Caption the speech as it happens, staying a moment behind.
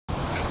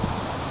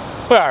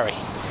Where are we?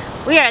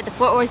 We are at the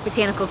Fort Worth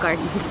Botanical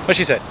Gardens. What'd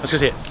she say? Let's go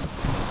see it.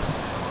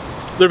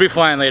 They'll be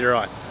flying later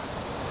on.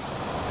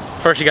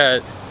 First you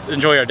gotta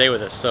enjoy our day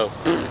with us, so.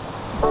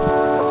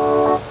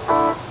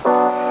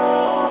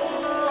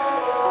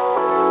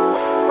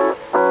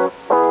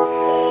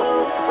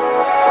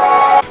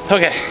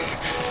 Okay,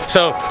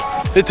 so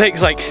it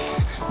takes like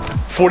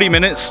 40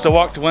 minutes to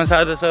walk to one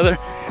side to this other,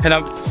 and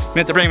I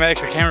meant to bring my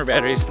extra camera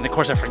batteries, and of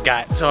course I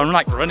forgot. So I'm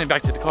like running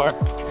back to the car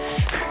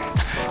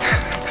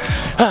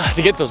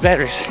to get those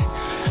batteries,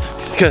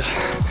 because,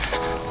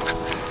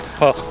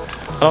 well,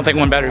 I don't think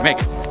one battery will make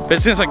it. But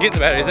since I'm getting the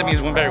batteries, that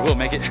means one battery will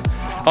make it.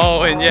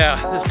 Oh, and yeah,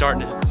 this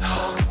darkness.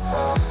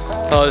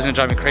 Oh, this is gonna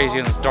drive me crazy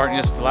in this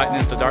darkness, the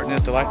lightness, the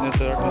darkness, the lightness,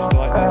 the darkness, the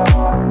lightness.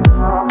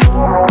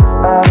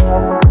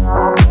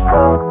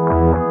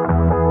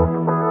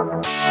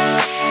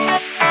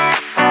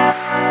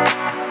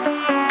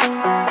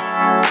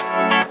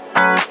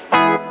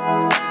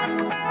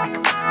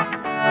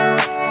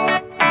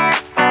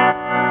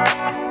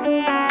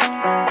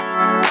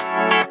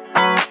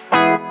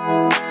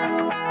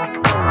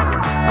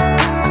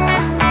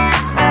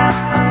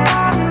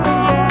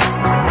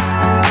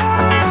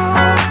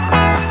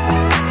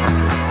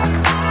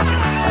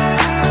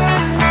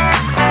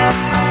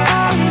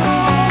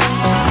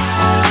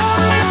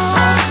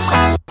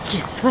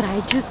 What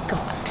I just got.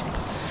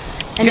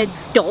 An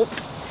adult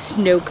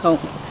snow cone.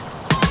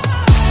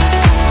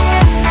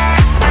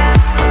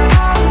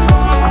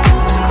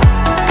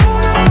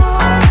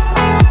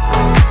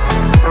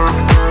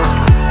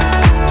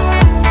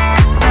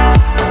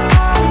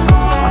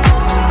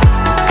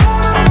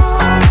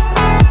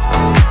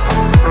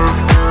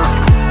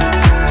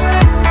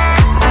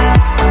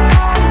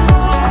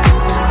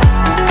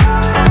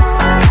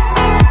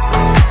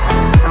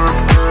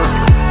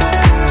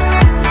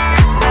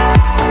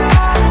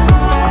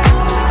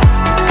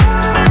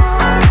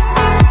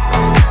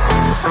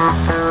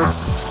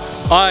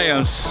 I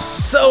am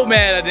so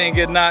mad I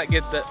did not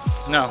get that.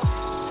 No.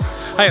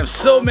 I am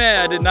so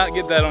mad I did not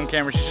get that on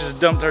camera. She just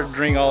dumped her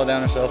drink all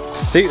down herself.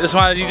 See, that's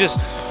why you just,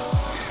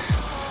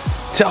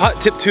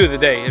 hot tip 2 of the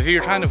day. If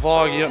you're trying to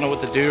vlog, you don't know what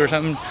to do or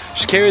something,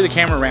 just carry the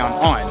camera around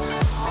on.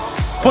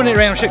 Point at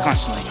random shit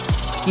constantly.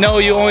 No,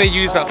 you only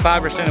use about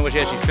 5% of what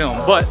you actually film,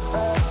 but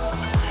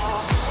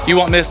you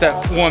won't miss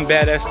that one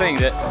badass thing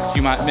that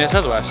you might miss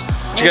otherwise.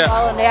 You gotta,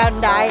 falling down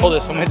and dying. Hold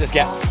this, I'm gonna hit this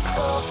gap.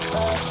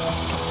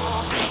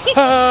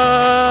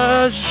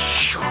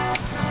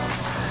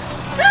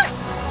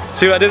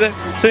 See what I did there?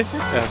 See?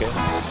 Okay.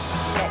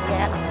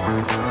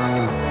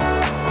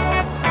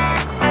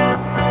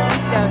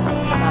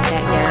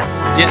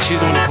 Yeah, she's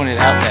the one who pointed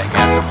out that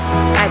gap.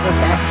 I did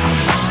that.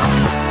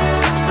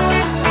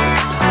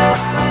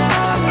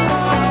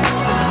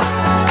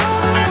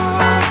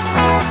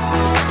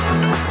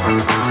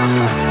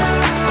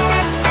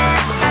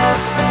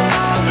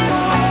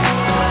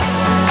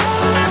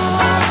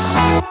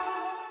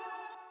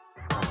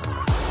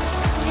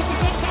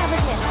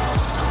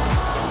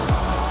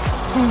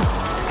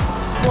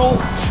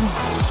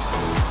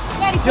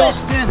 Y'all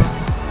spin.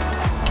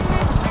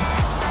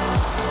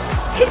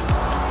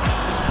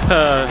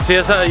 See,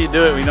 that's how you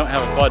do it when you don't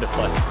have a quad to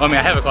fly. Well, I mean,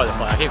 I have a quad to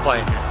fly. I can't fly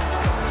in here.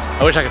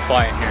 I wish I could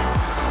fly in here.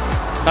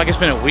 I could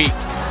spend a week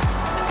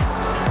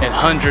and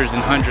hundreds and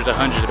hundreds of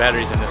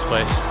batteries in this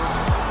place.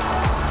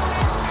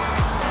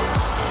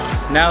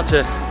 Now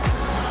to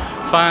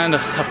find a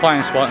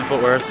flying spot in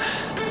Fort Worth.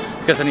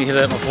 I guess I need to hit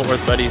up my Fort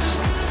Worth buddies.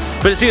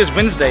 But see, it's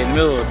Wednesday in the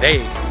middle of the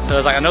day. So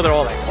it's like, I know they're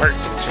all like work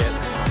and shit.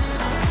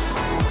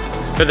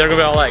 But they're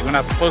gonna be all like, when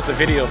I post a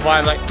video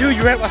flying, like, dude,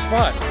 you're at my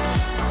spot.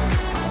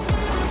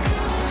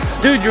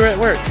 Dude, you're at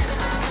work.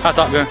 Hi,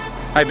 Top Gun.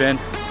 Hi, Ben.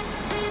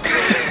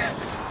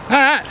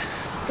 Alright.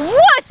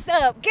 What's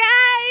up,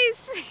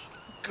 guys?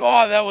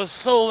 God, that was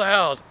so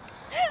loud.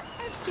 I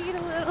peed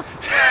a little.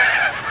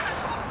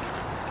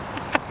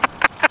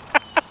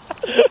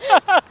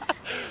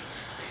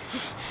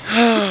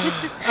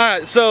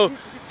 Alright, so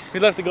we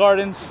left the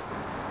gardens,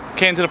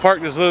 came to the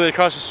park that's literally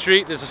across the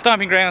street. There's a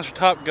stomping grounds for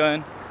Top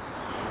Gun.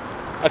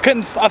 I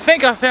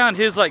think I found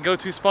his like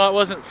go-to spot.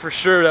 Wasn't for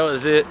sure that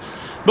was it,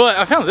 but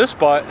I found this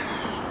spot.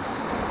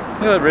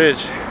 Look at that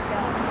ridge.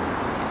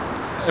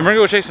 And we're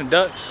gonna go chase some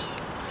ducks.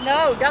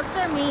 No, ducks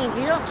are mean.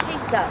 You don't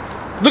chase ducks.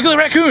 Look at the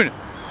raccoon.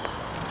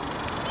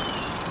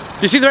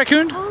 You see the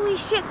raccoon? Holy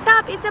shit,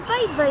 stop, it's a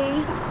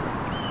baby.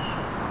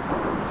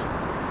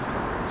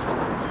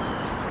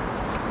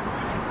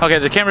 Okay,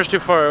 the camera's too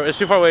far, it's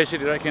too far away to see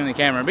the raccoon in the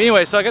camera. But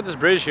anyway, so I got this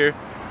bridge here.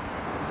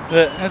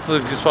 That's a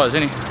good spot as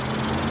any.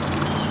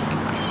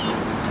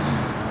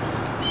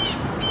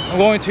 I'm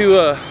going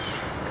to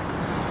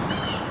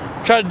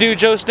try to do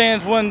Joe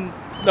Stan's one,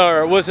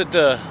 or was it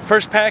the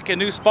first pack a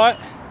new spot?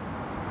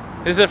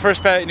 This is the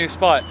first pack a new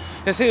spot.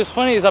 And see, what's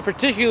funny is I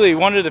particularly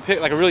wanted to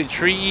pick like a really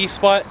tree-y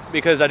spot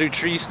because I do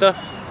tree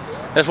stuff.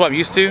 That's what I'm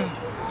used to.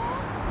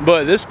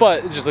 But this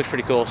spot just looks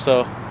pretty cool,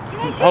 so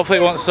hopefully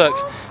it won't suck.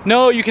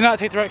 No, you cannot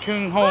take the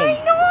raccoon home.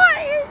 Why not?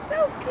 It's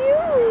so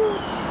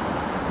cute.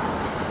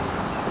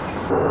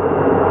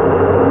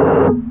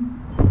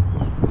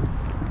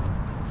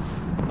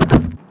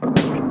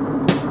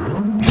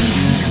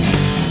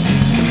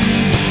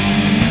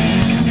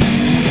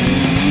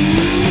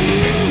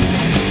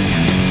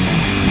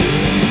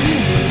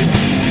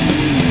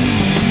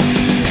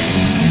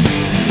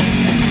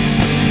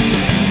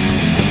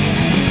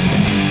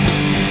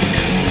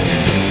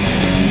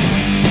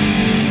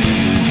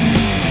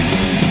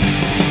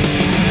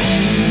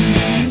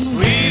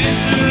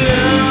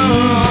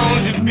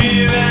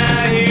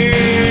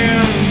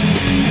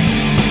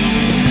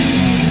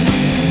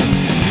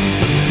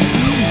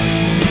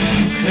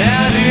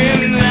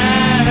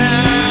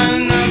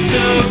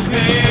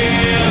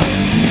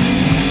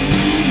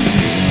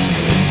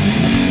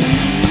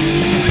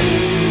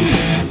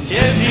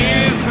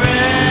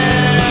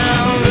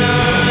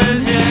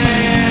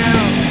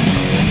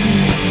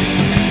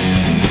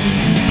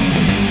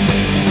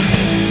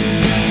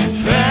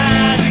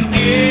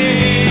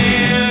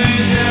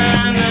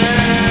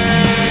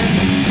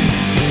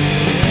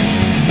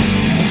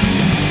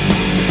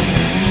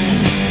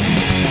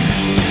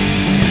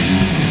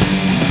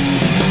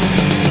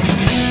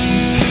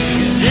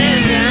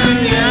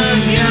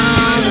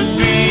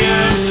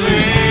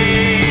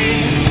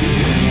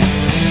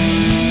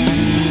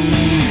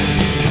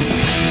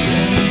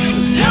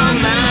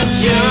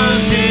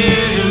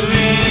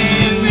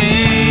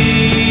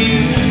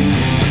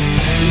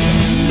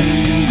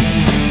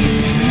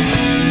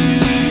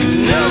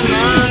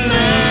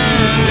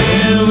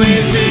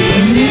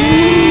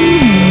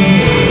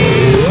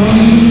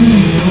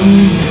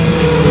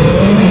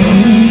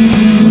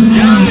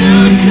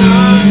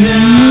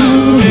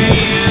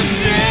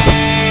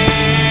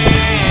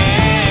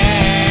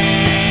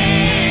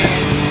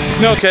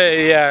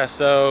 Yeah,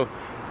 so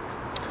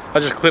I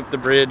just clipped the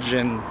bridge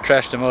and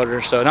trashed the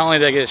motor. So not only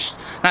did I get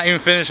not even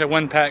finish a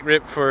 1-pack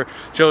rip for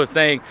Joe's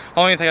thing, I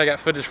don't even think I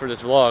got footage for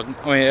this vlog.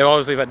 I mean,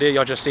 obviously if I did,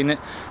 y'all just seen it.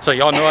 So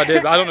y'all know I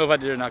did, but I don't know if I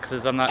did or not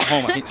because I'm not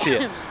home. I can't see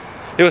it.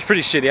 It was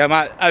pretty shitty.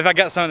 If I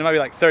got something, it might be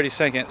like 30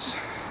 seconds.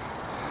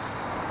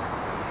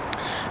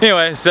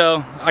 Anyway,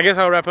 so I guess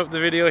I'll wrap up the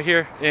video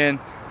here, and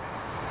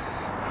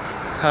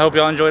I hope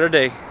y'all enjoyed our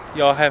day.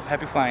 Y'all have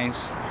happy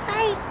flyings.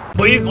 Bye.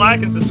 Please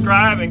like and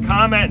subscribe and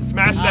comment and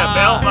smash that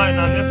bell button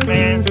on this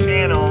man's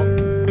channel,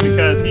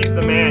 because he's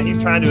the man. He's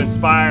trying to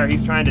inspire.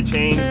 He's trying to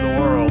change the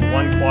world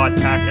one quad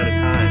pack at a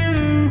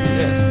time.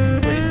 Yes,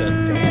 that's what he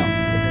said. Damn.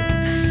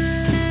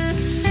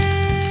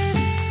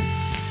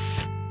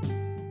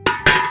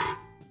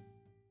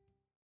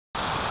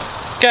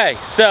 Okay,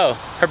 so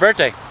her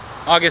birthday,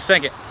 August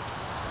 2nd.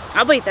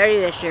 I'll be 30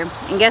 this year,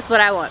 and guess what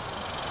I want?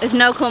 A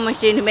snow cone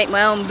machine to make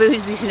my own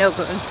boozy snow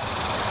cone.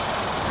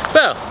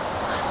 So,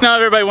 now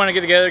everybody want to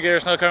get together, get our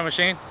snow cone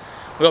machine.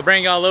 We'll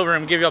bring y'all over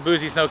and give y'all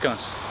boozy snow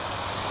cones.